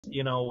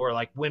you know, or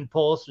like Win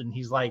Pulse, and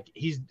he's like,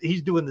 he's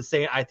doing the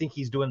same. I think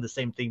he's doing the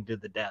same thing to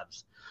the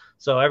devs.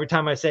 So every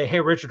time I say, hey,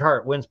 Richard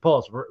Hart wins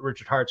Pulse,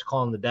 Richard Hart's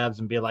calling the devs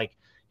and be like,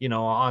 you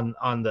know,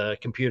 on the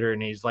computer,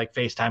 and he's like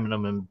FaceTiming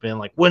them and being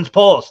like, wins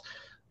Pulse.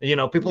 You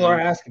know, people are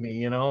asking me,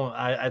 you know,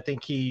 I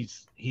think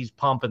he's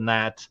pumping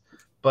that.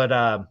 But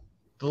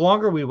the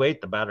longer we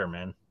wait, the better,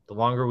 man. The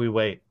longer we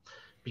wait,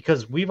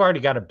 because we've already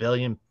got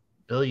 $1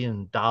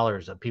 billion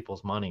of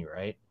people's money,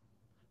 right?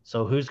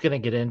 So who's going to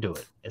get into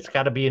it? It's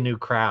got to be a new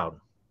crowd.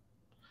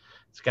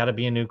 It's got to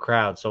be a new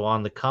crowd. So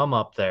on the come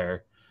up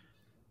there,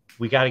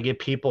 we got to get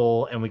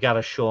people, and we got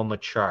to show them a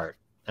chart,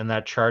 and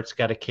that chart's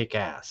got to kick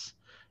ass.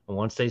 And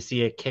once they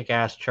see a kick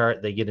ass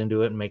chart, they get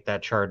into it and make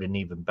that chart an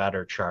even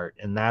better chart.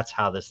 And that's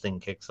how this thing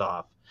kicks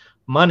off.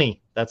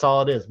 Money. That's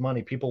all it is.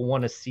 Money. People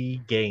want to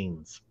see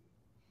gains.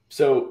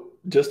 So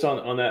just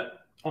on that,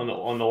 on the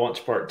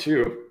launch part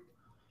too,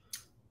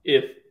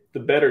 if the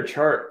better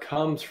chart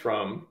comes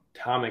from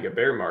timing a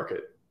bear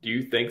market, do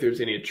you think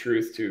there's any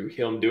truth to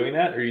him doing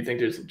that, or do you think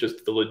there's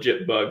just the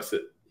legit bugs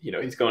that, you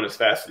know, he's going as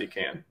fast as he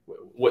can?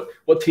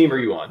 What team are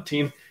you on?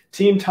 Team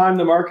time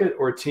the market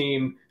or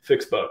team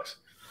fix bugs?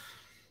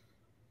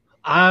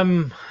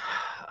 I'm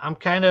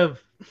kind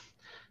of,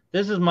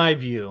 this is my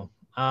view.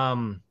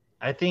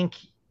 I think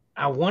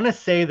I want to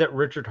say that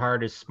Richard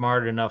Hart is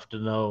smart enough to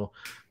know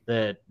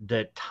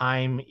that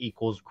time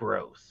equals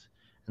growth.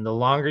 And the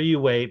longer you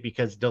wait,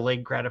 because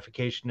delayed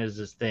gratification is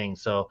this thing.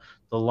 So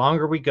the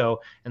longer we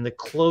go and the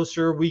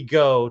closer we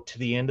go to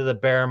the end of the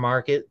bear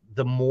market,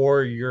 the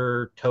more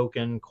your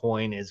token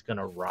coin is going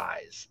to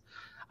rise.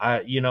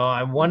 You know,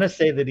 I want to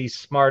say that he's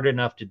smart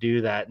enough to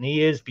do that. And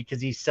he is, because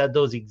he said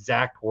those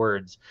exact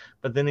words.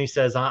 But then he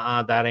says,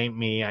 that ain't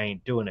me. I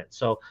ain't doing it.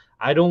 So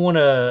I don't want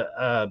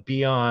to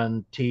be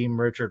on team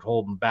Richard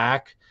holding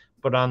back.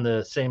 But on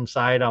the same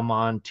side, I'm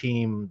on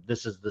team,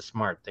 this is the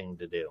smart thing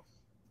to do.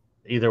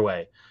 Either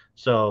way.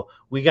 So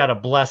we got a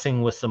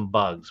blessing with some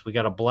bugs. We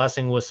got a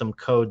blessing with some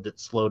code that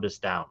slowed us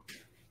down.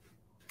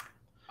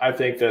 I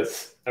think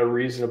that's a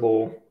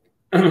reasonable,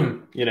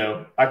 you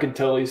know, I could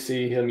totally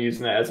see him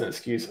using that as an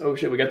excuse. Oh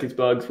shit, we got these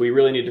bugs. We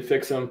really need to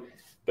fix them.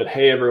 But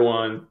hey,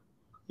 everyone,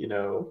 you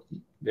know,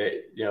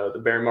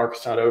 the bear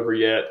market's not over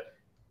yet.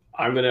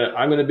 I'm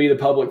gonna be the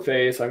public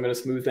face. I'm gonna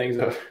smooth things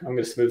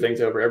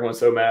over. Everyone's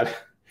so mad.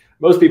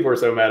 Most people are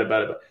so mad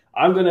about it. But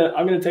I'm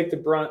gonna take the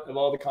brunt of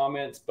all the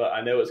comments, but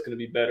I know it's gonna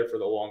be better for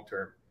the long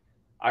term.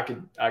 I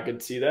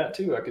could see that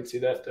too. I could see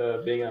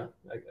that being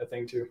a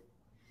thing too.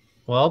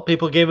 Well,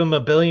 people gave him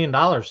 $1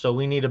 billion, so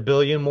we need 1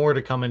 billion more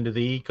to come into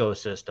the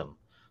ecosystem.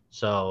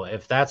 So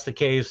if that's the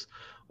case,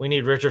 we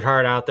need Richard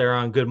Hart out there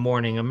on Good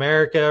Morning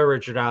America,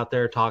 Richard out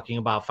there talking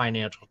about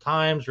Financial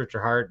Times,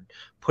 Richard Hart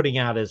putting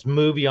out his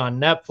movie on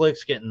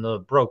Netflix, getting the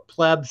broke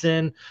plebs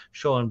in,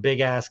 showing big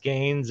ass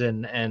gains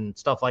and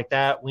stuff like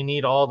that. We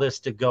need all this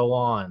to go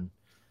on.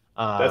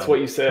 That's what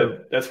you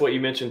said. That's what you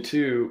mentioned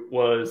too,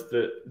 was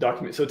the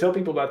document. So tell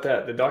people about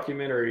that. The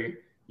documentary,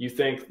 you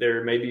think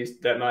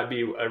that might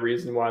be a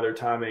reason why they're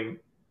timing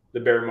the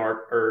bear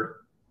market, or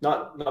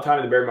not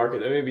timing the bear market.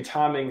 They may be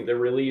timing the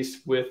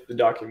release with the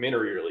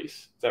documentary release.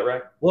 Is that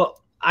right?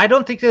 Well, I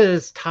don't think that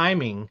it's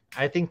timing.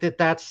 I think that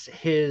that's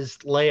his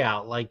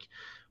layout. Like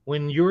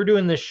when you were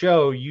doing the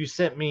show, you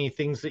sent me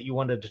things that you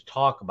wanted to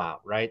talk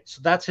about, right?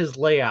 So that's his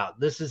layout.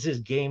 This is his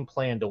game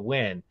plan to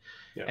win.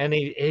 Yeah. And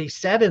he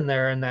said in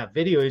there in that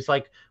video, he's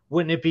like,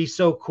 wouldn't it be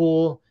so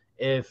cool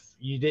if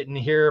you didn't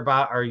hear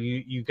about, or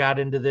you got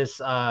into this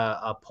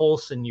a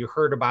Pulse and you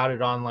heard about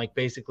it on like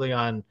basically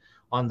on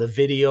the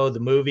video, the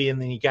movie,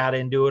 and then you got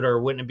into it? Or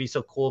wouldn't it be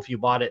so cool if you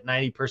bought it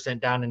 90%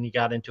 down and you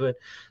got into it?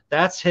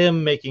 That's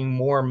him making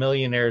more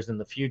millionaires in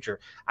the future.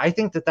 I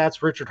think that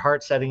that's Richard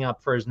Hart setting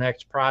up for his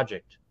next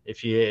project.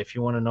 If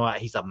you want to know,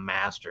 he's a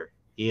master.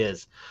 He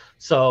is.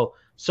 So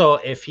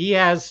if he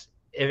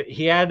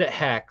had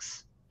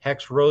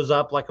Hex rose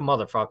up like a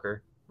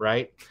motherfucker,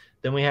 right?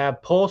 Then we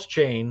have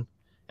PulseChain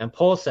and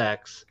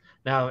PulseX.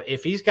 Now,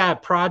 if he's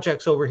got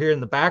projects over here in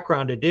the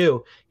background to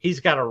do,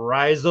 he's got to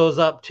rise those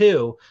up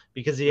too,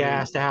 because he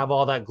has to have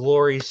all that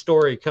glory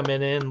story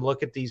coming in.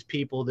 Look at these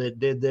people that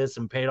did this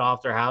and paid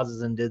off their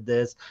houses and did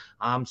this.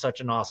 I'm such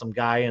an awesome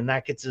guy. And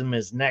that gets him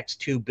his next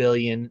 2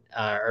 billion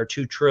or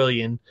 2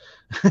 trillion,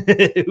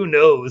 who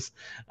knows,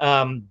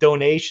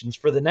 donations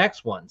for the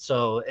next one.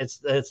 So it's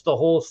the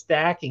whole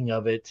stacking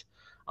of it.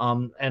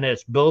 And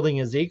it's building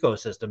his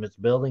ecosystem. It's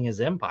building his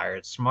empire.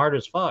 It's smart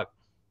as fuck.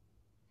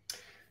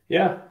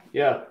 Yeah.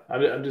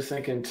 I'm just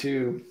thinking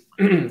too.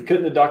 Couldn't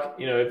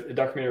if the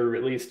documentary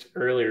released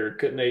earlier,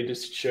 couldn't they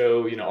just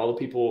show all the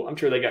people? I'm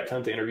sure they got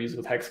tons of interviews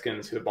with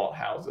Hexicans who have bought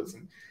houses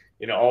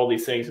and all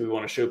these things we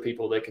want to show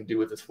people they can do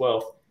with this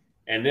wealth.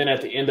 And then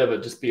at the end of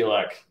it, just be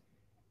like,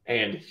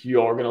 and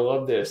you are gonna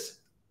love this.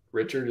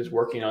 Richard is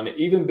working on an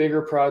even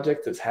bigger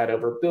project that's had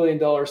over $1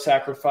 billion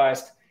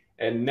sacrificed,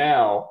 and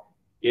now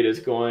it is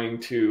going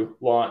to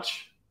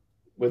launch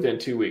within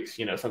 2 weeks,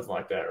 something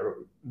like that,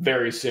 or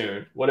very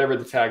soon, whatever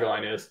the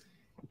tagline is.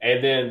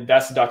 And then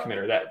that's the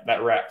documentary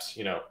that wraps,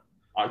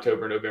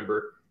 October,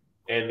 November.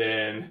 And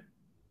then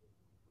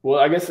Well,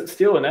 I guess it's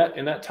still in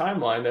that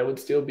timeline that would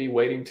still be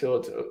waiting till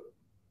it's.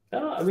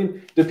 I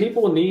mean, do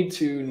people need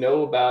to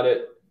know about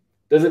it?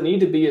 Does it need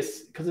to be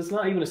because it's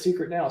not even a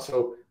secret now?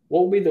 So,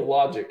 what would be the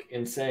logic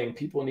in saying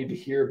people need to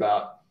hear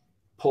about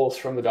Pulse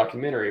from the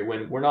documentary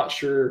when we're not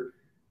sure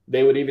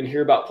they would even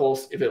hear about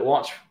Pulse if it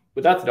launched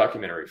without the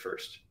documentary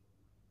first?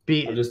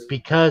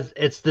 Because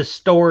it's the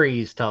story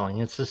he's telling.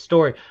 It's the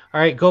story.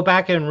 All right, go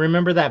back and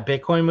remember that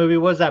Bitcoin movie.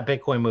 What was that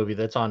Bitcoin movie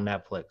that's on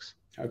Netflix?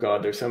 Oh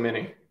God, there's so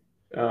many.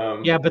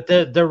 Yeah, but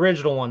the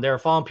original one, they were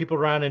following people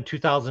around in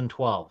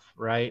 2012,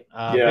 right? Yeah,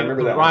 I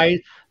remember that one.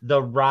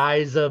 The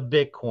rise of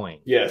Bitcoin.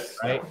 Yes.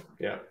 Right.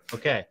 Yeah.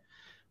 Okay.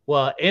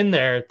 Well, in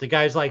there, the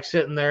guy's like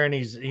sitting there and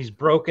he's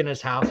broken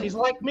his house. He's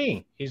like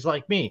me. He's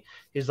like me.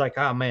 He's like,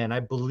 oh man,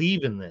 I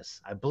believe in this.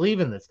 I believe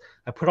in this.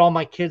 I put all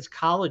my kids'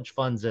 college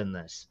funds in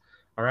this.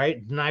 All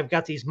right. And I've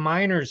got these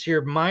miners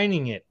here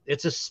mining it.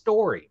 It's a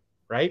story,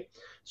 right?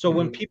 So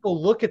when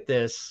people look at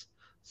this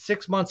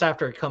 6 months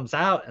after it comes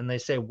out and they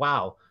say,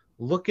 wow,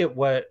 look at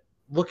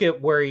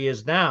where he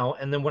is now.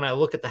 And then when I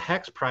look at the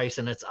hex price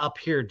and it's up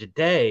here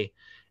today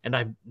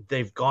and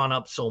they've gone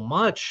up so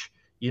much,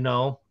 you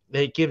know,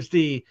 it gives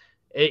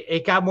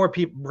it got more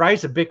people.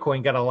 Rise of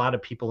Bitcoin got a lot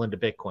of people into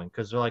Bitcoin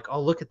because they're like,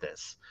 oh, look at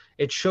this.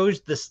 It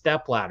shows the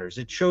step ladders.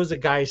 It shows a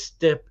guy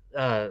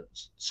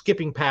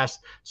skipping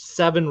past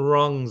 7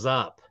 rungs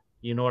up.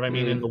 You know what I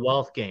mean? In the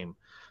wealth game.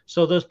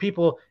 So those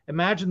people,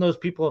 imagine those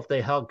people if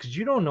they held, because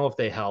you don't know if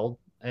they held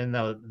in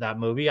that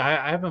movie.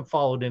 I haven't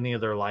followed any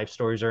of their life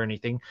stories or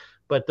anything,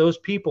 but those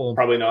people,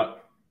 probably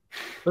not.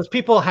 Those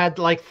people had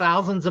like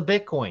thousands of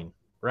Bitcoin,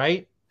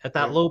 right? At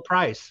that low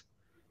price.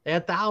 They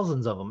had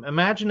thousands of them.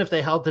 Imagine if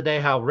they held today,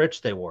 how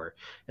rich they were.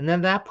 And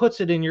then that puts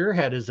it in your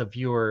head as a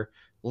viewer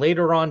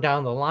later on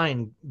down the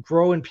line,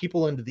 growing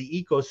people into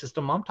the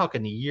ecosystem. I'm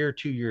talking a year,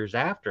 2 years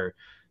after.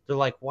 They're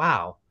like,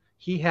 wow,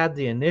 he had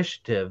the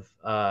initiative,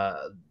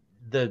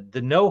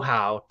 the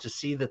know-how to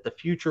see that the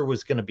future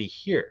was going to be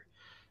here.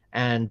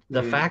 And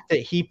the fact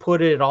that he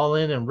put it all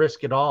in and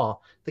risk it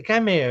all, the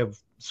guy may have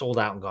sold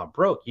out and gone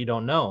broke. You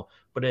don't know.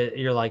 But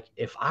you're like,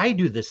 if I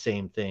do the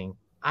same thing,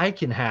 I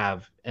can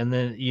have, and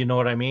then you know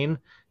what I mean?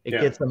 It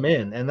gets them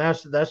in. And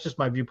that's just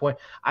my viewpoint.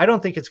 I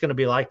don't think it's going to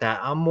be like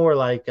that. I'm more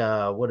like,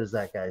 what is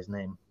that guy's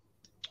name?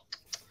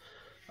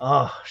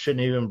 Oh,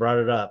 shouldn't even brought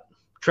it up.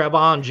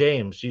 Trevon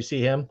James. Do you see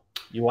him?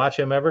 You watch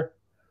him ever?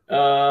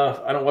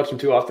 I don't watch him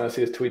too often. I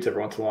see his tweets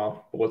every once in a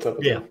while. But what's up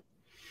with him?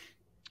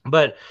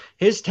 But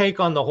his take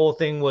on the whole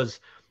thing was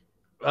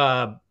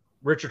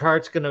Richard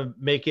Hart's going to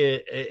make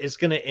it, it's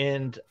going to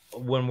end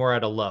when we're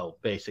at a low,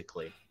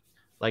 basically.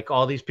 Like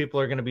all these people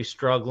are going to be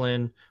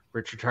struggling.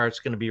 Richard Hart's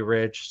going to be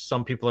rich.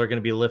 Some people are going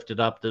to be lifted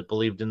up that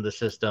believed in the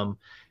system,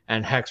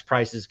 and hex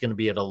price is going to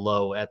be at a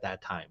low at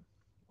that time.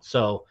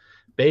 So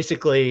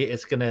basically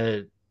it's going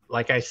to,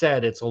 like I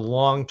said, it's a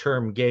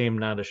long-term game,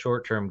 not a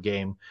short-term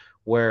game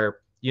where,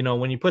 you know,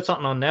 when you put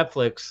something on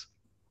Netflix,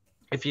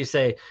 if you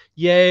say,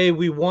 yay,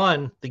 we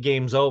won, the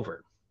game's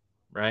over,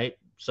 right?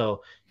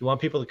 So you want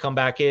people to come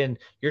back in.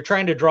 You're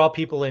trying to draw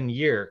people in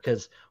year,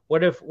 because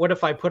what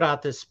if I put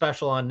out this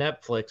special on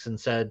Netflix and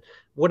said,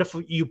 what if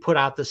you put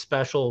out this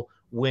special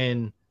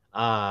when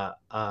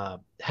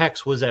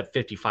hex was at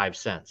 55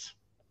 cents,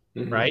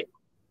 right?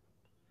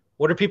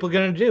 What are people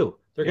going to do?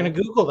 They're going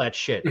to Google that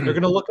shit. They're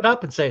going to look it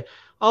up and say,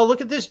 oh,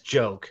 look at this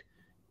joke.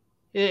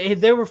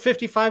 They were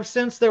 55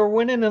 cents. They were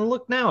winning, and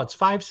look now, it's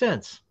 5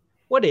 cents.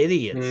 What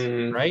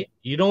idiots, right?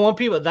 You don't want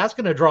people. That's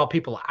going to draw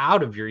people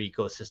out of your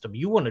ecosystem.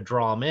 You want to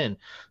draw them in.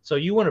 So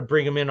you want to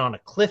bring them in on a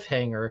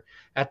cliffhanger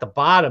at the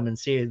bottom and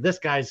see this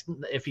guy's,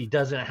 if he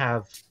doesn't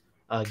have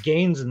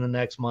gains in the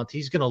next month,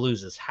 he's going to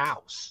lose his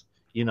house,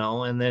 you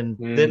know, and then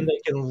they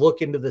can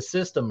look into the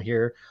system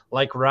here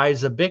like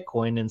Rise of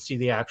Bitcoin and see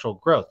the actual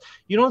growth.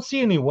 You don't see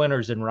any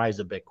winners in Rise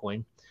of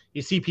Bitcoin.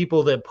 You see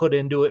people that put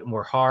into it and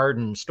were hard,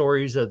 and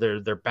stories of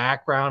their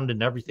background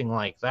and everything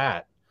like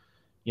that.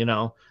 You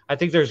know, I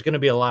think there's going to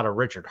be a lot of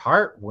Richard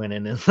Hart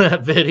winning in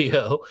that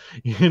video,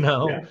 you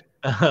know,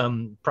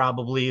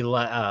 probably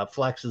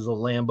flexes of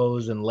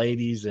Lambos and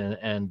ladies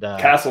and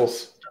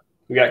castles.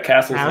 We got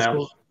castles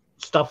now.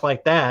 Stuff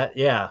like that.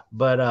 Yeah.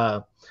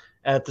 But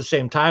at the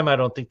same time, I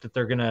don't think that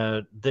they're going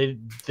to,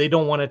 they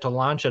don't want it to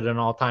launch at an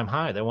all-time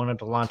high. They want it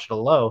to launch at a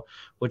low,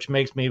 which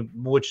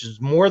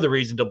is more the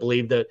reason to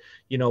believe that,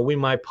 you know, we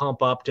might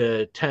pump up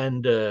to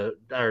 10 to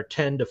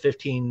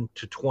 15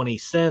 to 20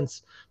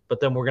 cents. But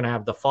then we're going to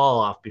have the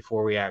fall off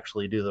before we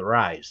actually do the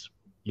rise,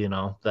 you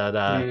know, that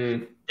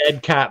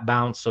dead cat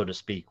bounce, so to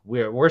speak.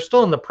 We're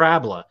still in the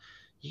parabola.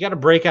 You got to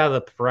break out of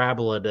the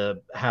parabola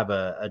to have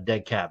a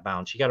dead cat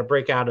bounce. You got to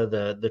break out of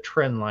the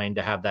trend line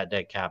to have that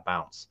dead cat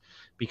bounce,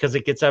 because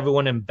it gets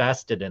everyone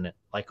invested in it.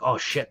 Like, oh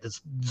shit, this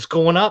is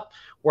going up.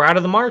 We're out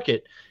of the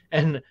market.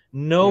 And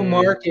no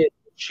market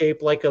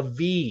shaped like a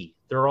V.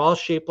 They're all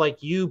shaped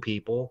like you,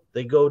 people.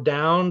 They go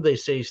down, they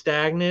stay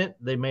stagnant,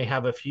 they may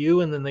have a few,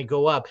 and then they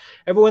go up.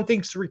 Everyone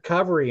thinks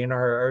recovery and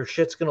our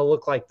shit's going to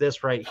look like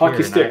this right here.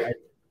 Hockey stick.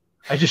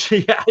 I just,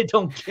 I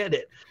don't get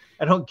it.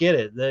 I don't get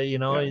it. You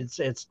know,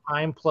 it's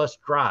time plus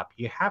drop.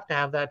 You have to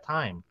have that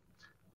time.